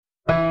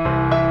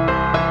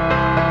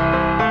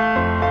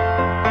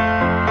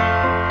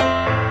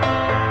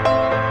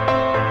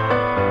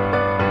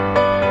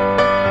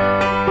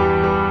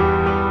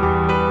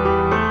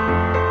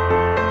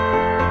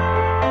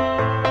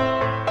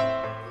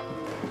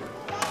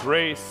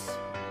Grace,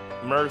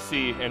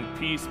 mercy, and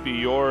peace be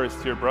yours,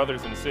 dear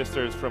brothers and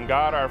sisters, from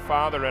God our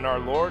Father and our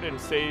Lord and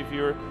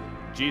Savior,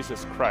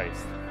 Jesus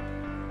Christ.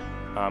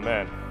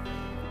 Amen.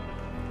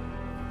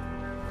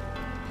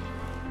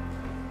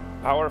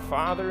 Our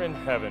Father in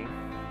heaven,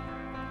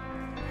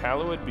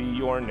 hallowed be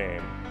your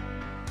name.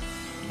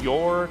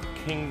 Your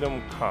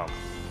kingdom come.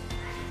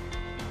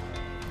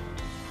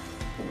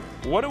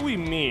 What do we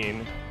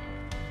mean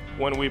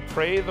when we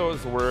pray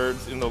those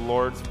words in the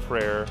Lord's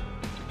Prayer,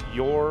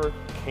 your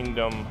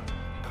kingdom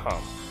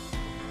come?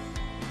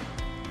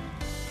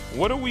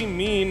 What do we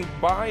mean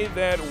by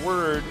that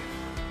word,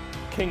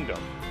 kingdom?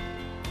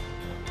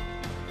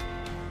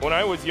 When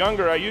I was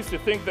younger, I used to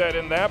think that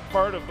in that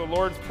part of the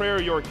Lord's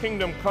Prayer, your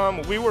kingdom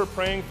come, we were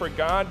praying for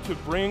God to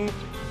bring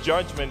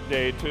Judgment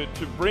Day,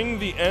 to bring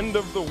the end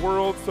of the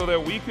world so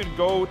that we could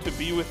go to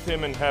be with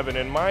Him in heaven.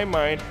 In my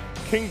mind,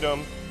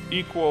 kingdom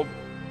equaled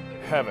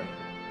heaven.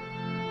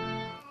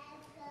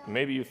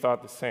 Maybe you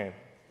thought the same.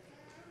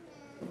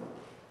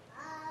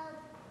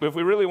 But if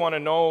we really want to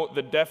know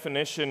the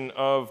definition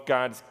of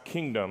God's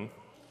kingdom,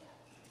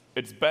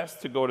 it's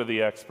best to go to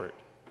the expert.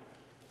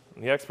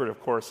 And the expert, of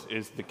course,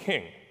 is the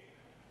king.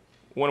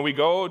 When we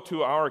go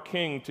to our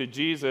king, to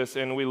Jesus,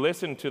 and we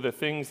listen to the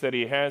things that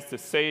he has to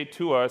say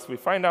to us, we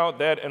find out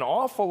that an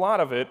awful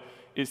lot of it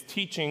is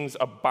teachings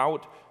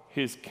about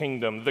his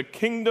kingdom. The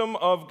kingdom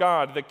of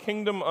God, the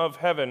kingdom of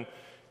heaven,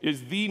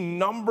 is the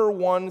number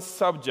one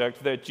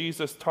subject that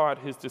Jesus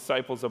taught his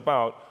disciples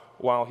about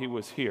while he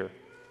was here.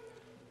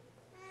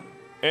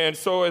 And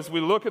so as we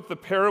look at the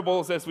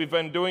parables, as we've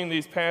been doing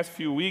these past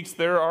few weeks,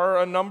 there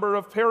are a number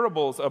of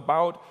parables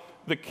about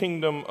the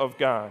kingdom of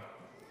God.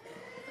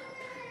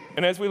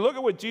 And as we look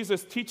at what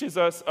Jesus teaches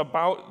us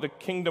about the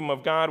kingdom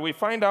of God, we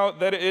find out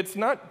that it's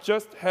not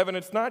just heaven,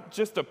 it's not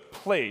just a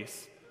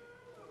place.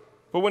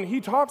 But when he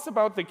talks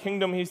about the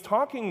kingdom, he's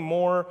talking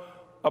more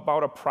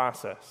about a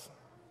process.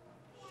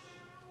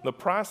 The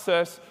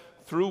process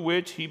through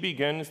which he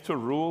begins to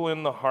rule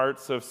in the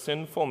hearts of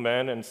sinful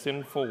men and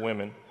sinful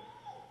women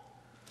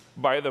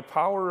by the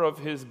power of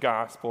his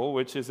gospel,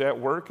 which is at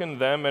work in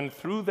them, and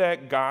through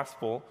that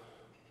gospel,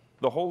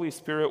 the Holy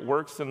Spirit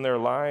works in their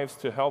lives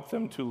to help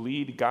them to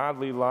lead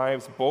godly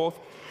lives both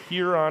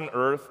here on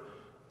earth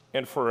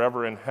and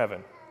forever in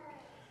heaven.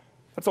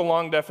 That's a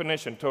long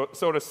definition.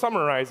 So to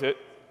summarize it,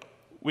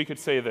 we could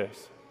say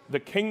this: the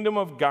kingdom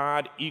of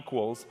God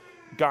equals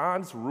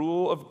God's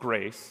rule of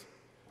grace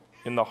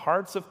in the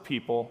hearts of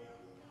people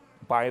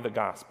by the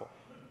gospel.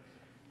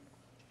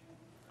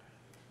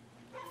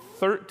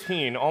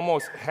 13,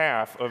 almost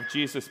half of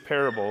Jesus'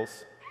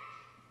 parables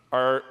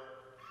are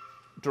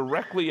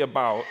directly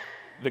about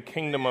the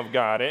kingdom of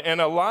God.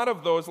 And a lot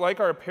of those, like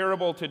our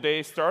parable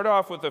today, start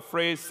off with a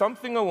phrase,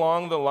 something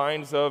along the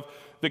lines of,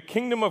 the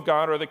kingdom of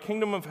God or the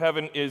kingdom of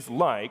heaven is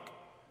like.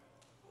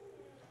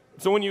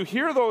 So when you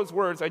hear those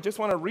words, I just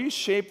want to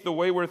reshape the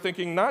way we're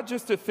thinking, not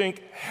just to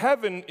think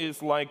heaven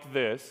is like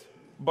this,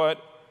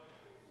 but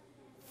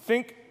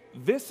think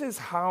this is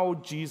how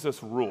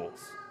Jesus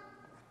rules.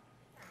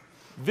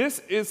 This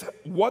is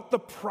what the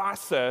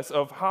process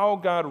of how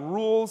God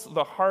rules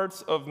the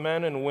hearts of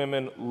men and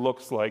women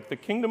looks like. The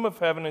kingdom of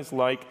heaven is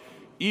like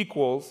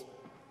equals,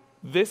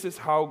 this is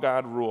how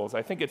God rules.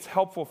 I think it's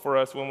helpful for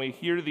us when we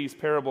hear these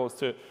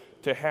parables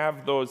to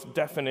have those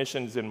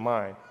definitions in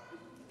mind.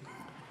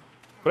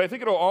 But I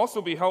think it'll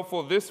also be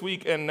helpful this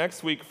week and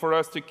next week for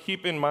us to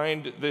keep in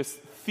mind this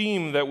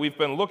theme that we've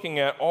been looking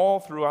at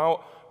all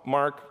throughout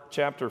Mark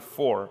chapter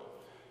 4.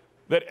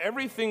 That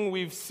everything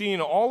we've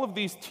seen, all of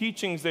these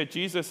teachings that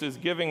Jesus is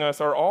giving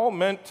us are all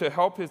meant to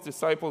help his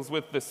disciples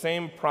with the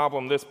same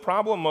problem, this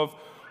problem of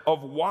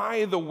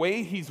why the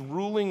way he's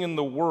ruling in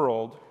the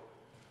world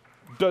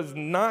does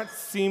not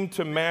seem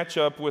to match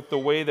up with the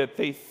way that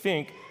they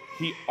think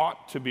he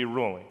ought to be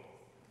ruling.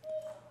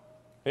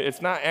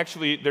 It's not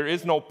actually, there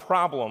is no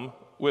problem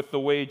with the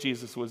way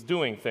Jesus was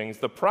doing things.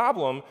 The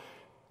problem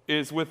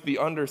is with the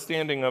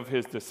understanding of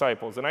his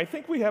disciples. And I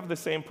think we have the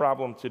same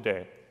problem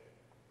today.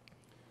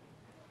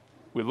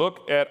 We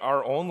look at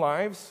our own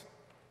lives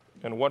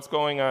and what's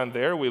going on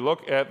there. We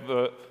look at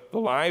the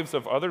lives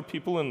of other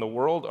people in the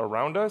world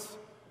around us,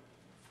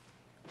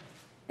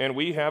 and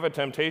we have a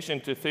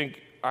temptation to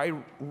think, I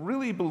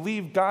really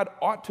believe God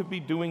ought to be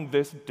doing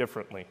this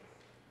differently.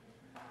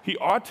 He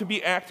ought to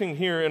be acting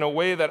here in a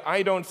way that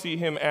I don't see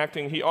him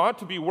acting. He ought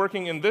to be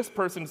working in this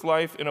person's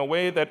life in a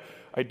way that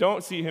I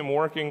don't see him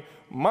working.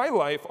 My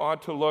life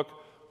ought to look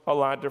a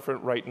lot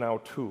different right now,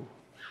 too.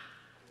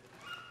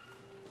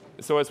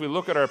 So as we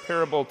look at our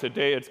parable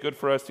today, it's good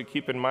for us to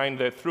keep in mind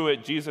that through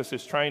it, Jesus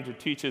is trying to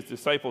teach his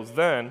disciples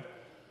then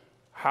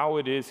how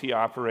it is he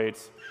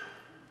operates,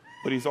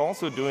 but he's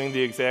also doing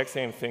the exact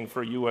same thing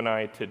for you and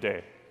I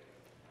today.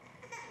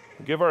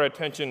 Give our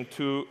attention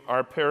to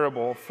our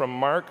parable from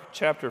Mark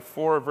chapter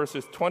 4,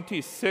 verses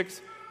 26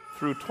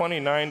 through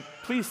 29.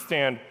 Please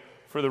stand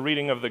for the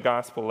reading of the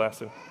gospel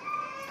lesson.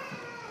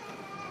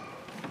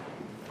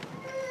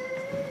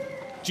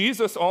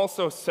 Jesus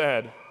also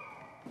said,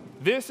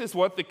 "This is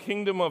what the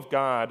kingdom of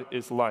God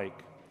is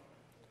like.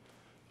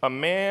 A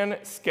man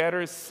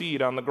scatters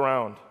seed on the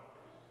ground.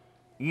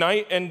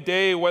 Night and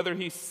day, whether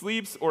he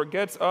sleeps or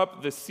gets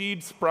up, the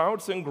seed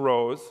sprouts and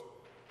grows,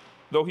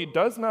 though he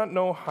does not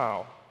know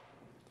how.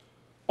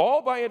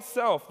 All by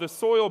itself, the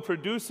soil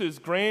produces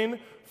grain,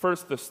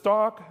 first the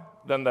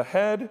stalk, then the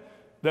head,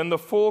 then the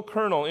full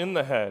kernel in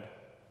the head.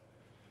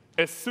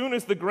 As soon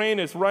as the grain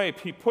is ripe,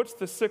 he puts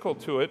the sickle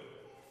to it,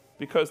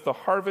 because the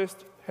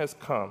harvest has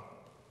come.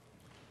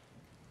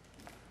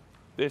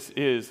 This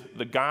is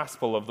the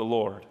gospel of the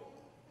Lord.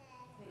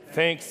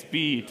 Thanks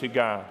be to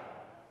God.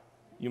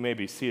 You may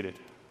be seated.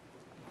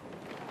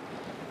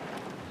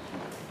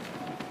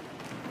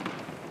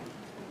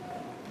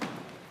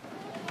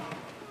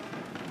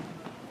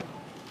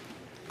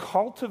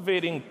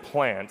 Cultivating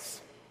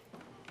plants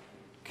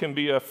can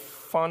be a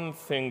fun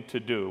thing to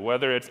do,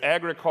 whether it's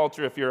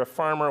agriculture, if you're a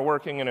farmer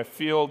working in a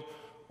field,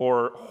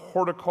 or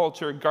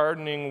horticulture,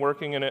 gardening,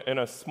 working in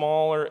a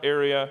smaller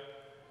area.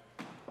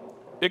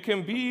 It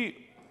can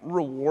be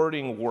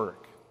rewarding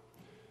work.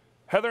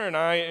 Heather and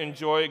I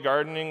enjoy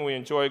gardening. We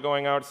enjoy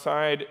going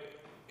outside.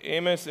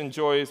 Amos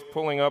enjoys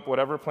pulling up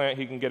whatever plant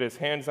he can get his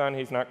hands on.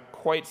 He's not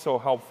quite so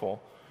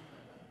helpful.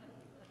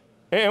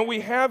 And we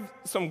have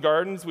some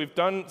gardens. We've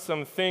done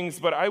some things,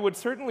 but I would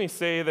certainly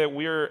say that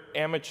we're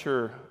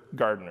amateur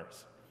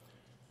gardeners.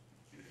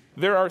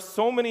 There are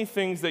so many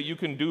things that you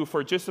can do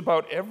for just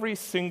about every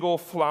single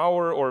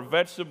flower or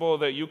vegetable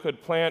that you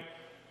could plant,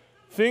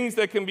 things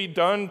that can be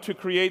done to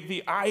create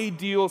the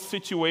ideal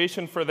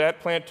situation for that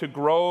plant to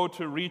grow,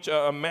 to reach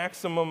a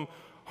maximum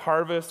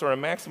harvest or a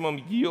maximum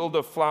yield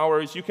of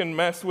flowers. You can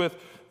mess with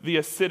the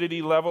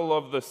acidity level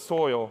of the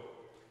soil.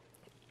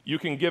 You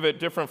can give it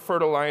different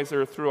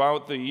fertilizer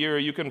throughout the year.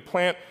 You can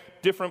plant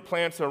different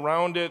plants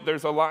around it.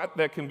 There's a lot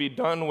that can be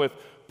done with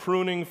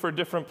pruning for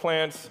different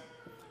plants.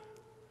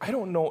 I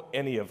don't know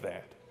any of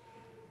that.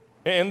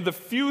 And the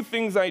few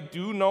things I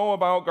do know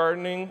about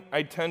gardening,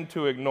 I tend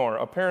to ignore.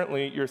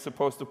 Apparently, you're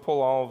supposed to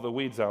pull all of the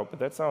weeds out, but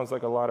that sounds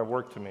like a lot of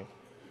work to me.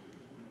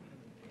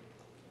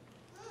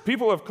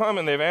 People have come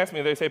and they've asked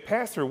me, they say,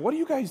 "Pastor, what do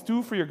you guys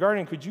do for your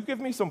gardening? Could you give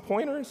me some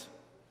pointers?"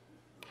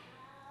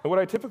 And what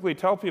I typically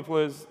tell people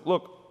is,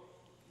 look,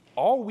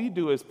 all we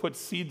do is put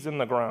seeds in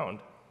the ground,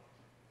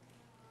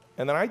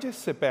 and then I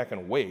just sit back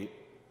and wait,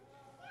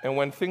 and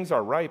when things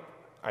are ripe,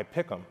 I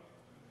pick them.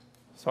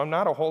 So I'm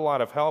not a whole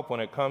lot of help when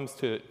it comes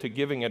to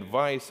giving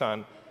advice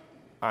on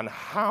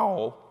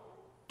how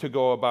to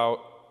go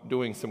about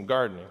doing some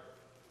gardening.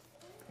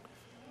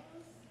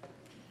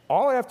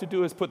 All I have to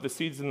do is put the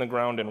seeds in the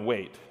ground and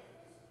wait.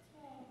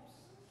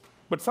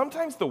 But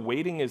sometimes the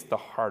waiting is the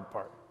hard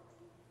part.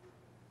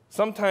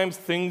 Sometimes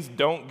things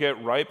don't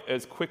get ripe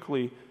as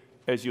quickly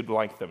as you'd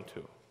like them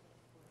to.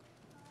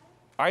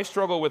 I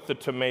struggle with the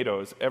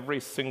tomatoes every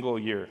single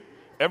year.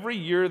 Every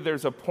year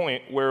there's a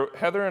point where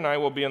Heather and I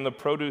will be in the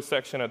produce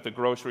section at the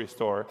grocery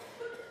store,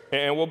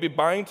 and we'll be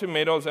buying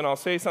tomatoes, and I'll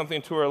say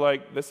something to her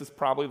like, "This is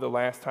probably the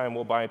last time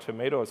we'll buy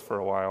tomatoes for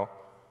a while."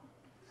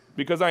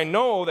 Because I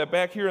know that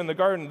back here in the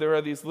garden there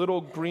are these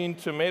little green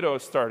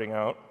tomatoes starting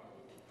out.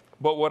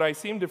 But what I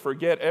seem to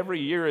forget every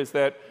year is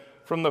that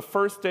from the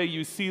first day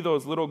you see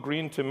those little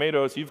green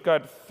tomatoes, you've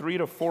got 3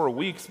 to 4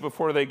 weeks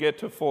before they get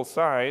to full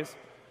size,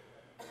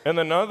 and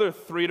another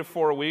 3 to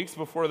 4 weeks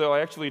before they'll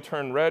actually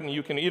turn red and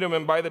you can eat them.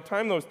 And by the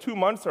time those 2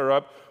 months are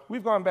up,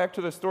 we've gone back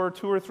to the store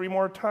 2 or 3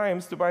 more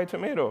times to buy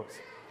tomatoes.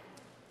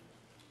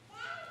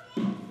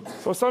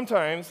 So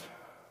sometimes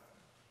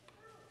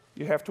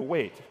you have to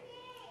wait.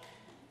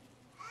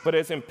 But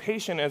as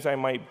impatient as I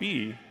might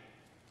be,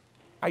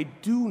 I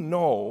do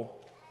know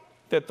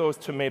that those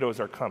tomatoes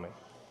are coming.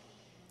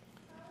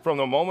 From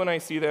the moment I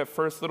see that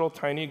first little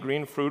tiny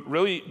green fruit,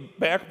 really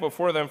back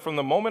before them, from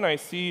the moment I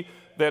see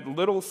that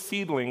little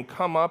seedling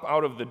come up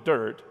out of the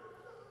dirt,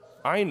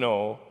 I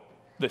know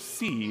the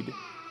seed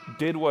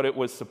did what it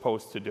was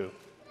supposed to do.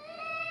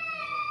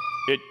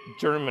 It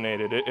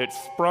germinated, it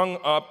sprung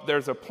up,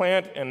 there's a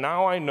plant, and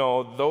now I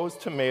know those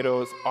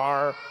tomatoes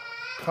are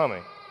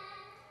coming.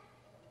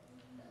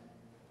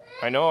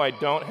 I know I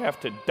don't have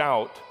to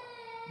doubt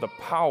the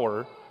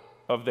power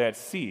of that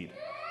seed.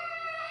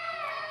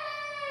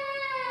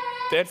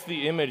 That's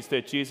the image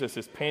that Jesus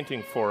is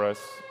painting for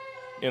us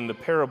in the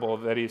parable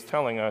that he's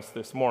telling us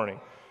this morning.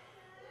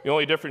 The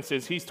only difference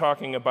is he's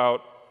talking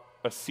about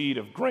a seed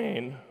of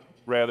grain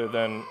rather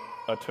than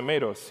a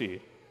tomato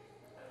seed.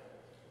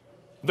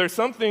 There's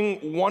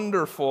something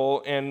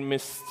wonderful and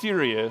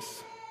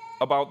mysterious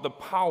about the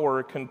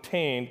power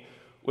contained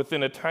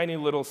within a tiny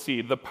little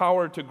seed, the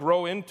power to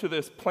grow into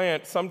this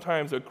plant,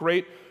 sometimes a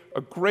great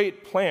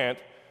plant,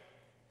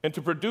 and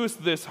to produce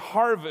this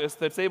harvest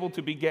that's able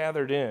to be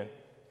gathered in.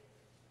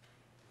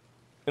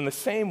 In the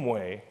same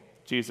way,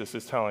 Jesus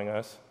is telling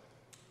us,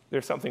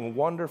 there's something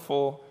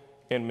wonderful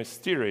and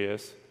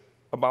mysterious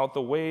about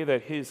the way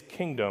that his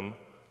kingdom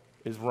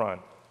is run.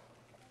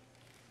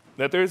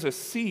 That there's a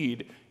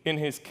seed in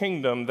his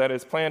kingdom that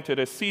is planted,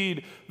 a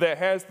seed that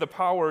has the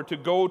power to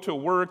go to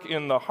work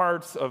in the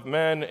hearts of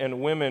men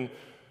and women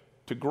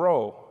to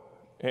grow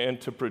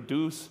and to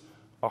produce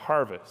a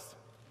harvest.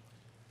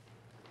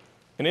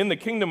 And in the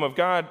kingdom of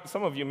God,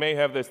 some of you may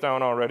have this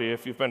down already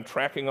if you've been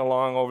tracking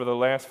along over the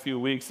last few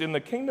weeks. In the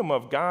kingdom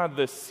of God,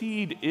 the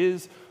seed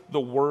is the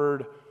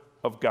Word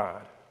of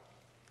God.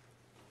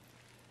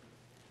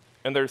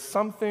 And there's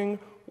something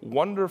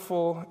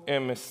wonderful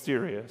and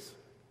mysterious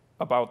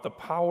about the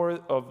power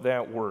of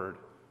that Word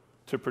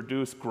to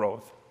produce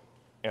growth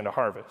and a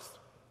harvest.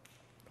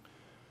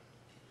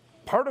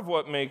 Part of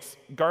what makes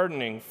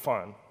gardening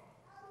fun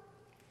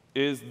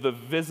is the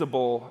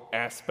visible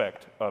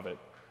aspect of it.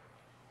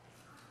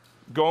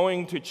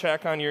 Going to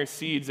check on your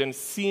seeds and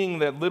seeing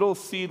that little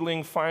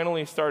seedling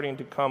finally starting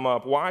to come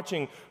up,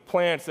 watching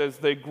plants as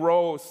they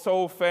grow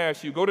so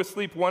fast. You go to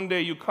sleep one day,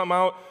 you come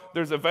out,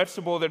 there's a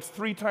vegetable that's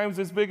 3 times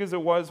as big as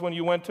it was when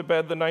you went to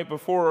bed the night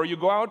before. Or you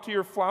go out to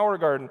your flower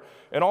garden,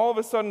 and all of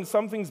a sudden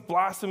something's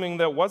blossoming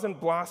that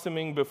wasn't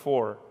blossoming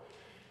before.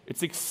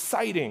 It's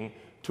exciting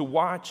to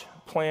watch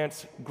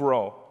plants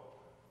grow.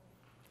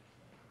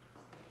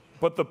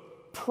 But the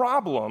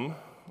problem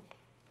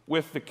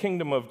with the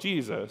kingdom of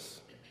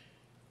Jesus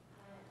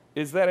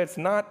is that it's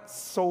not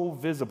so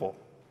visible.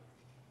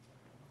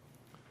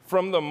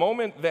 From the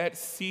moment that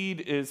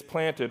seed is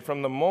planted,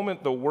 from the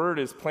moment the word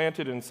is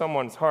planted in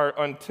someone's heart,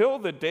 until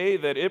the day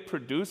that it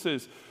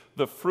produces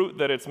the fruit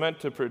that it's meant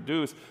to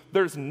produce,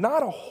 there's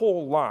not a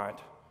whole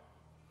lot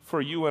for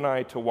you and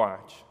I to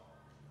watch.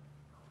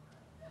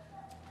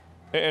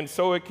 And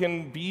so it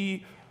can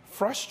be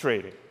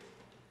frustrating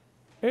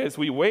as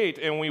we wait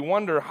and we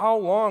wonder, how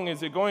long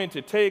is it going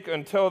to take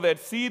until that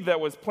seed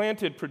that was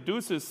planted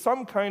produces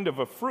some kind of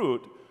a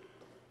fruit?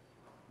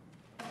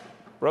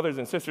 Brothers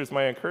and sisters,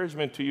 my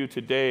encouragement to you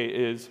today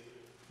is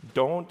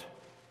don't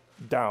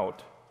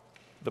doubt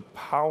the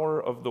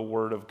power of the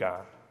Word of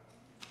God.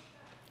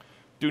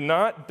 Do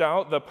not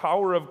doubt the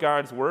power of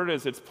God's Word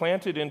as it's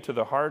planted into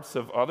the hearts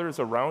of others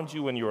around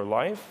you in your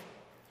life.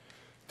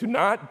 Do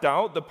not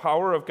doubt the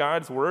power of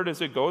God's Word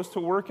as it goes to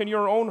work in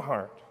your own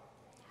heart.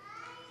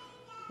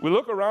 We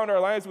look around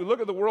our lives, we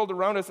look at the world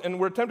around us, and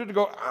we're tempted to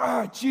go,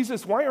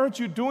 Jesus, why aren't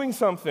you doing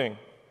something?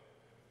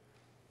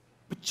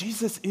 But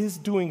Jesus is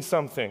doing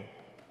something.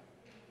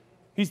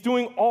 He's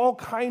doing all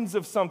kinds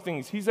of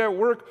somethings. He's at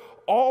work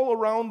all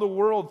around the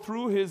world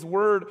through His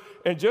Word.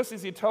 And just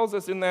as He tells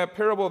us in that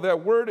parable,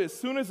 that Word, as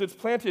soon as it's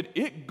planted,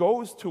 it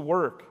goes to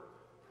work.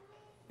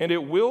 And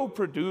it will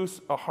produce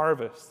a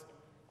harvest.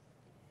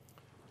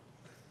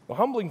 The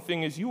humbling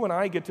thing is you and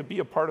I get to be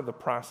a part of the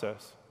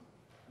process.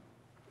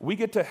 We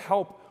get to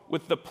help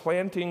with the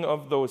planting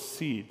of those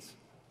seeds.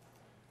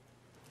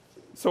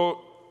 So,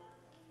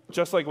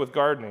 just like with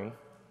gardening,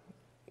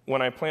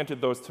 when I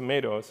planted those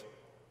tomatoes,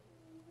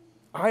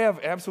 I have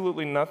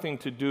absolutely nothing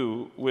to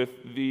do with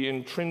the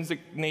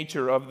intrinsic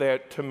nature of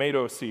that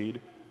tomato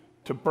seed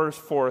to burst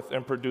forth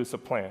and produce a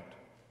plant.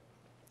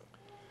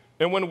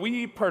 And when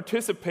we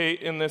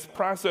participate in this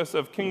process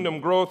of kingdom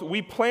growth,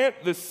 we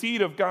plant the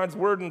seed of God's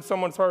Word in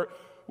someone's heart.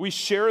 We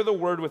share the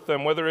Word with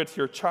them, whether it's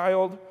your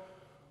child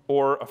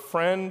or a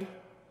friend.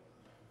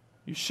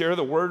 You share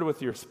the Word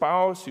with your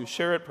spouse. You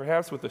share it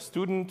perhaps with a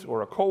student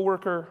or a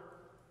coworker.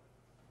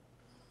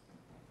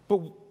 But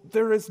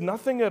there is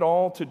nothing at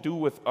all to do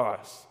with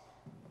us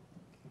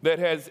that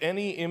has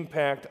any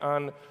impact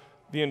on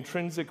the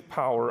intrinsic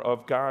power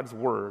of God's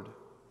Word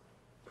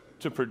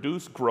to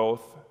produce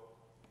growth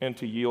and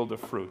to yield a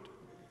fruit.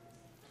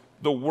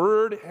 The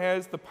Word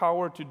has the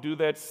power to do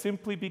that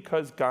simply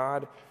because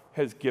God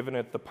has given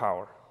it the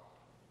power.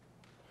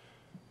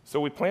 So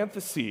we plant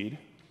the seed,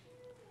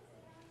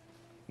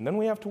 and then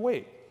we have to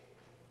wait.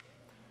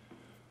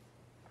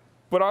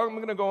 But I'm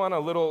going to go on a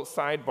little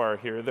sidebar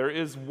here. There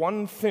is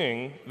one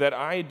thing that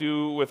I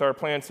do with our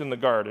plants in the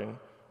garden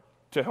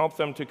to help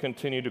them to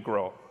continue to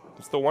grow.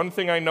 It's the one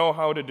thing I know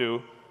how to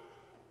do.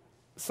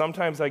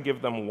 Sometimes I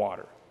give them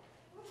water.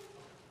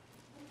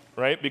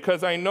 Right?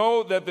 Because I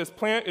know that this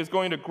plant is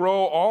going to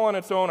grow all on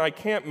its own. I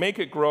can't make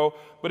it grow.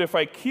 But if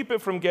I keep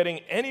it from getting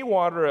any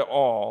water at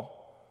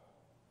all,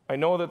 I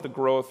know that the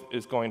growth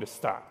is going to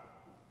stop.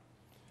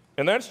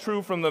 And that's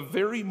true from the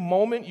very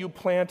moment you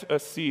plant a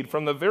seed.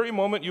 From the very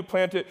moment you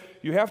plant it,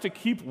 you have to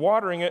keep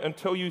watering it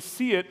until you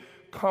see it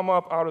come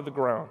up out of the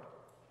ground.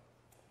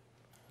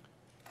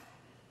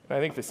 And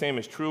I think the same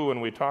is true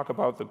when we talk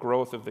about the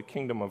growth of the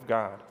kingdom of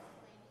God.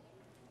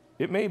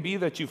 It may be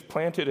that you've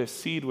planted a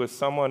seed with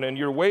someone and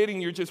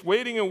you're just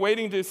waiting and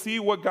waiting to see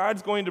what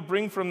God's going to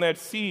bring from that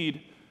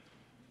seed.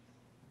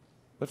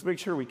 Let's make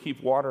sure we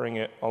keep watering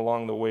it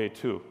along the way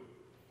too.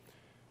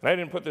 And I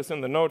didn't put this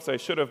in the notes, I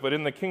should have, but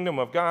in the kingdom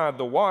of God,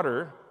 the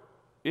water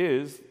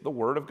is the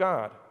Word of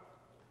God.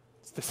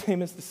 It's the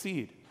same as the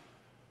seed.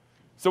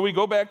 So we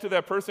go back to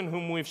that person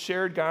whom we've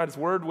shared God's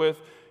Word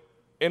with,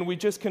 and we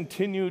just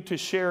continue to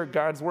share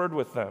God's Word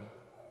with them.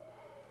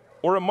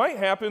 Or it might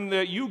happen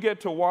that you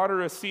get to water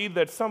a seed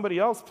that somebody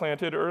else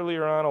planted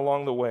earlier on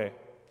along the way.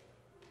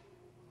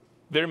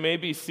 There may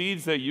be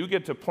seeds that you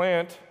get to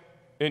plant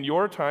in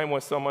your time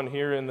with someone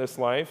here in this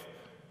life,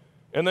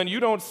 and then you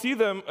don't see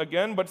them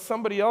again, but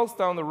somebody else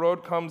down the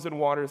road comes and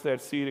waters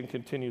that seed and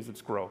continues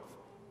its growth.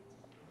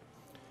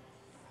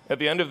 At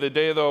the end of the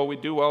day, though, we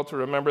do well to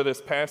remember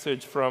this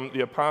passage from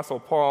the Apostle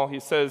Paul. He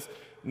says,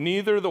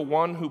 "Neither the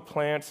one who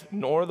plants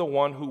nor the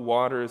one who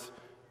waters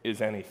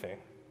is anything,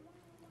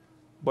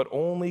 but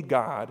only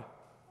God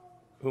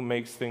who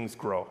makes things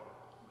grow."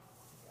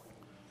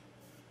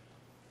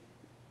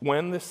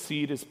 When the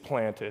seed is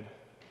planted,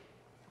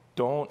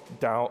 don't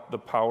doubt the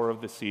power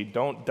of the seed.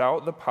 Don't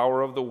doubt the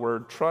power of the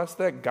word. Trust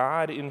that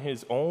God, in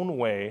his own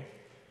way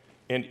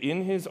and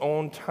in his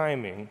own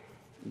timing,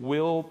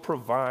 will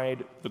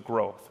provide the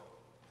growth.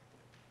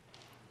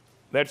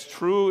 That's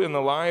true in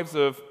the lives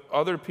of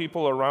other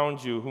people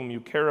around you whom you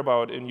care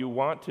about, and you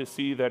want to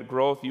see that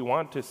growth, you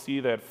want to see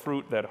that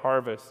fruit, that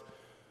harvest.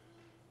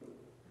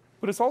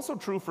 But it's also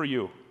true for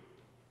you.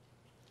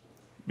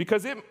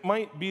 Because it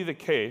might be the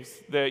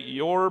case that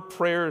your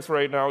prayers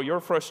right now, your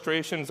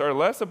frustrations are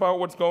less about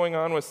what's going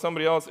on with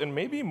somebody else and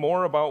maybe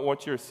more about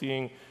what you're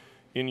seeing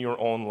in your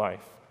own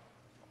life.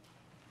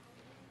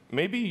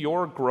 Maybe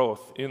your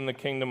growth in the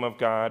kingdom of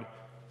God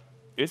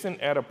isn't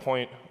at a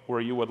point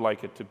where you would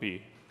like it to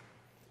be.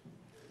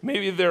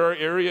 Maybe there are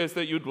areas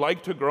that you'd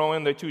like to grow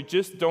in that you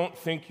just don't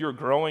think you're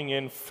growing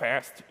in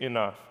fast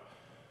enough.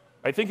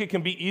 I think it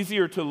can be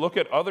easier to look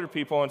at other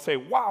people and say,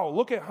 wow,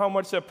 look at how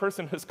much that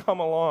person has come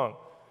along,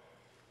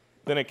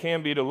 than it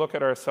can be to look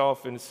at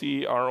ourselves and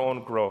see our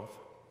own growth.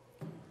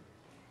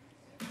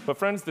 But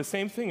friends, the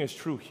same thing is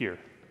true here.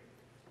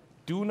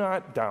 Do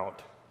not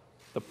doubt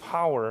the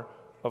power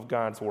of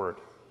God's word.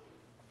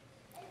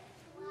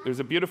 There's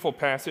a beautiful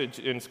passage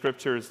in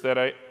scriptures that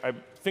I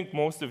think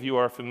most of you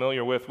are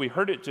familiar with. We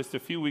heard it just a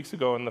few weeks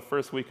ago in the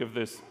first week of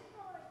this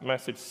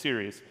message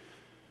series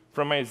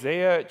from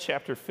Isaiah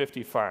chapter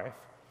 55,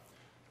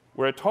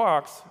 where it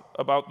talks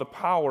about the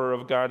power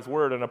of God's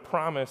word and a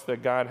promise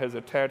that God has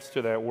attached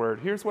to that word.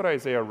 Here's what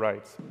Isaiah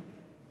writes.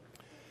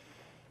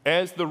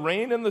 "As the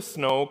rain and the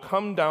snow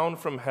come down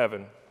from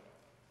heaven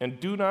and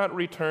do not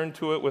return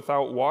to it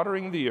without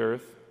watering the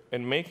earth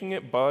and making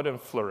it bud and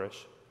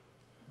flourish,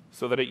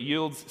 so that it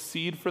yields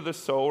seed for the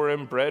sower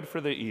and bread for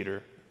the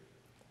eater,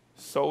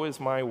 so is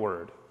my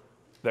word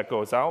that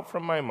goes out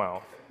from my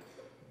mouth.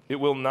 It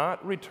will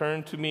not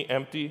return to me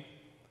empty,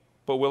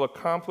 but will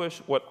accomplish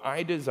what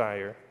I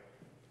desire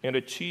and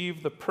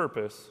achieve the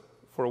purpose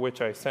for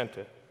which I sent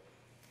it."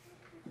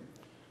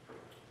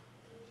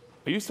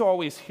 I used to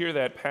always hear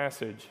that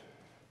passage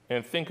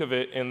and think of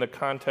it in the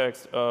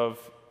context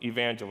of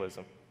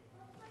evangelism.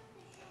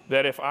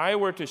 That if I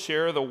were to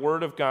share the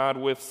word of God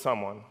with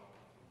someone,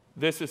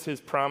 this is his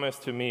promise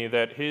to me,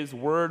 that his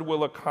word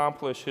will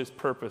accomplish his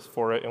purpose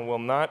for it and will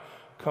not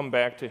come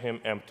back to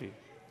him empty.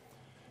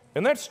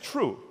 And that's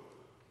true.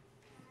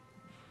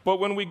 But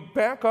when we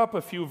back up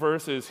a few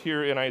verses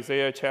here in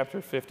Isaiah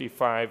chapter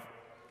 55,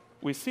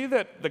 we see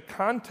that the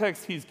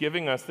context he's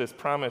giving us this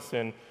promise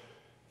in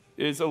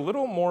is a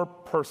little more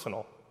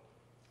personal.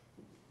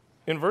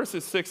 In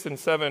verses 6 and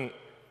 7,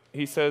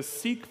 he says,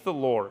 "Seek the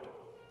Lord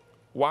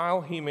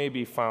while he may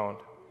be found.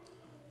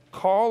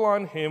 Call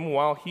on him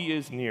while he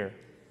is near.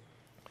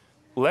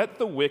 Let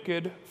the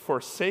wicked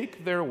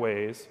forsake their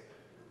ways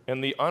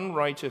and the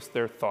unrighteous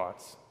their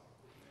thoughts.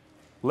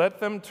 Let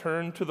them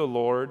turn to the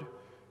Lord,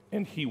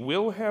 and he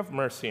will have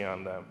mercy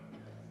on them.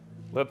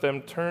 Let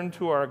them turn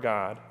to our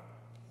God,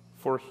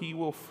 for he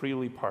will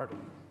freely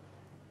pardon."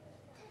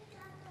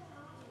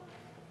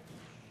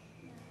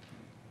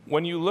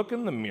 When you look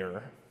in the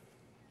mirror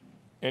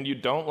and you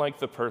don't like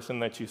the person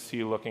that you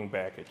see looking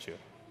back at you,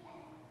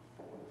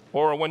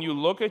 or when you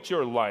look at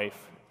your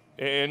life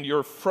and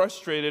you're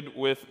frustrated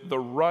with the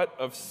rut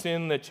of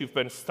sin that you've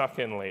been stuck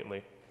in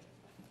lately,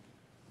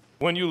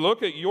 when you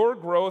look at your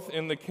growth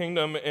in the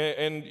kingdom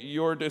and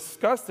you're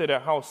disgusted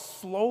at how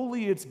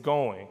slowly it's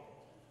going,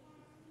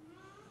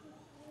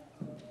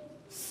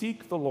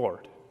 seek the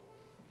Lord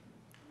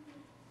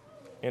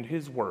and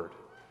his word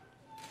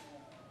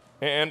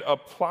and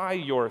apply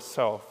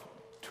yourself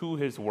to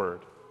his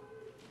word.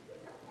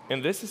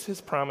 And this is his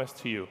promise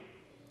to you.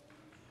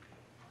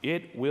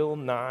 It will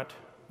not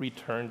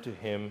return to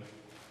him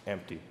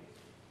empty.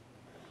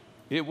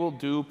 It will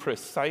do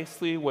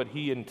precisely what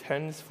he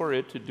intends for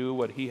it to do,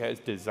 what he has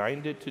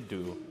designed it to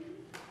do,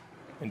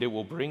 and it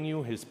will bring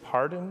you his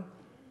pardon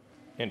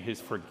and his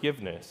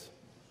forgiveness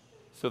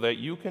so that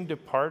you can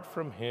depart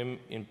from him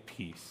in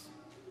peace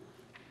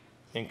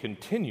and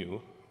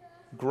continue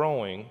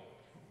growing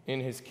in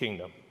his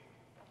kingdom.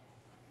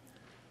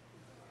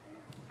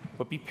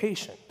 But be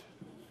patient,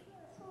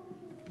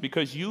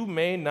 because you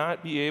may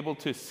not be able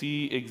to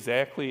see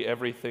exactly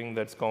everything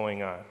that's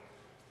going on.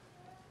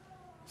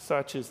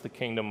 Such is the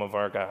kingdom of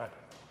our God.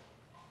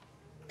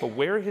 But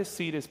where his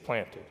seed is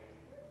planted,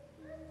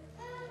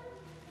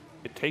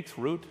 it takes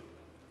root,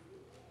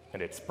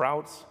 and it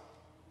sprouts,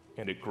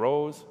 and it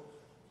grows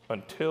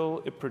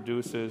until it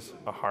produces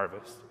a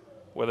harvest,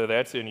 whether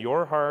that's in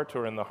your heart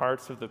or in the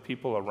hearts of the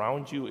people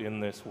around you in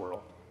this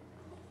world.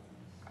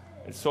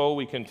 And so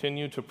we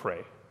continue to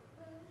pray,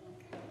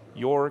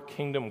 "Your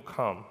kingdom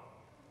come,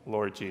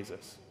 Lord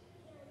Jesus."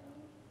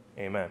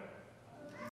 Amen.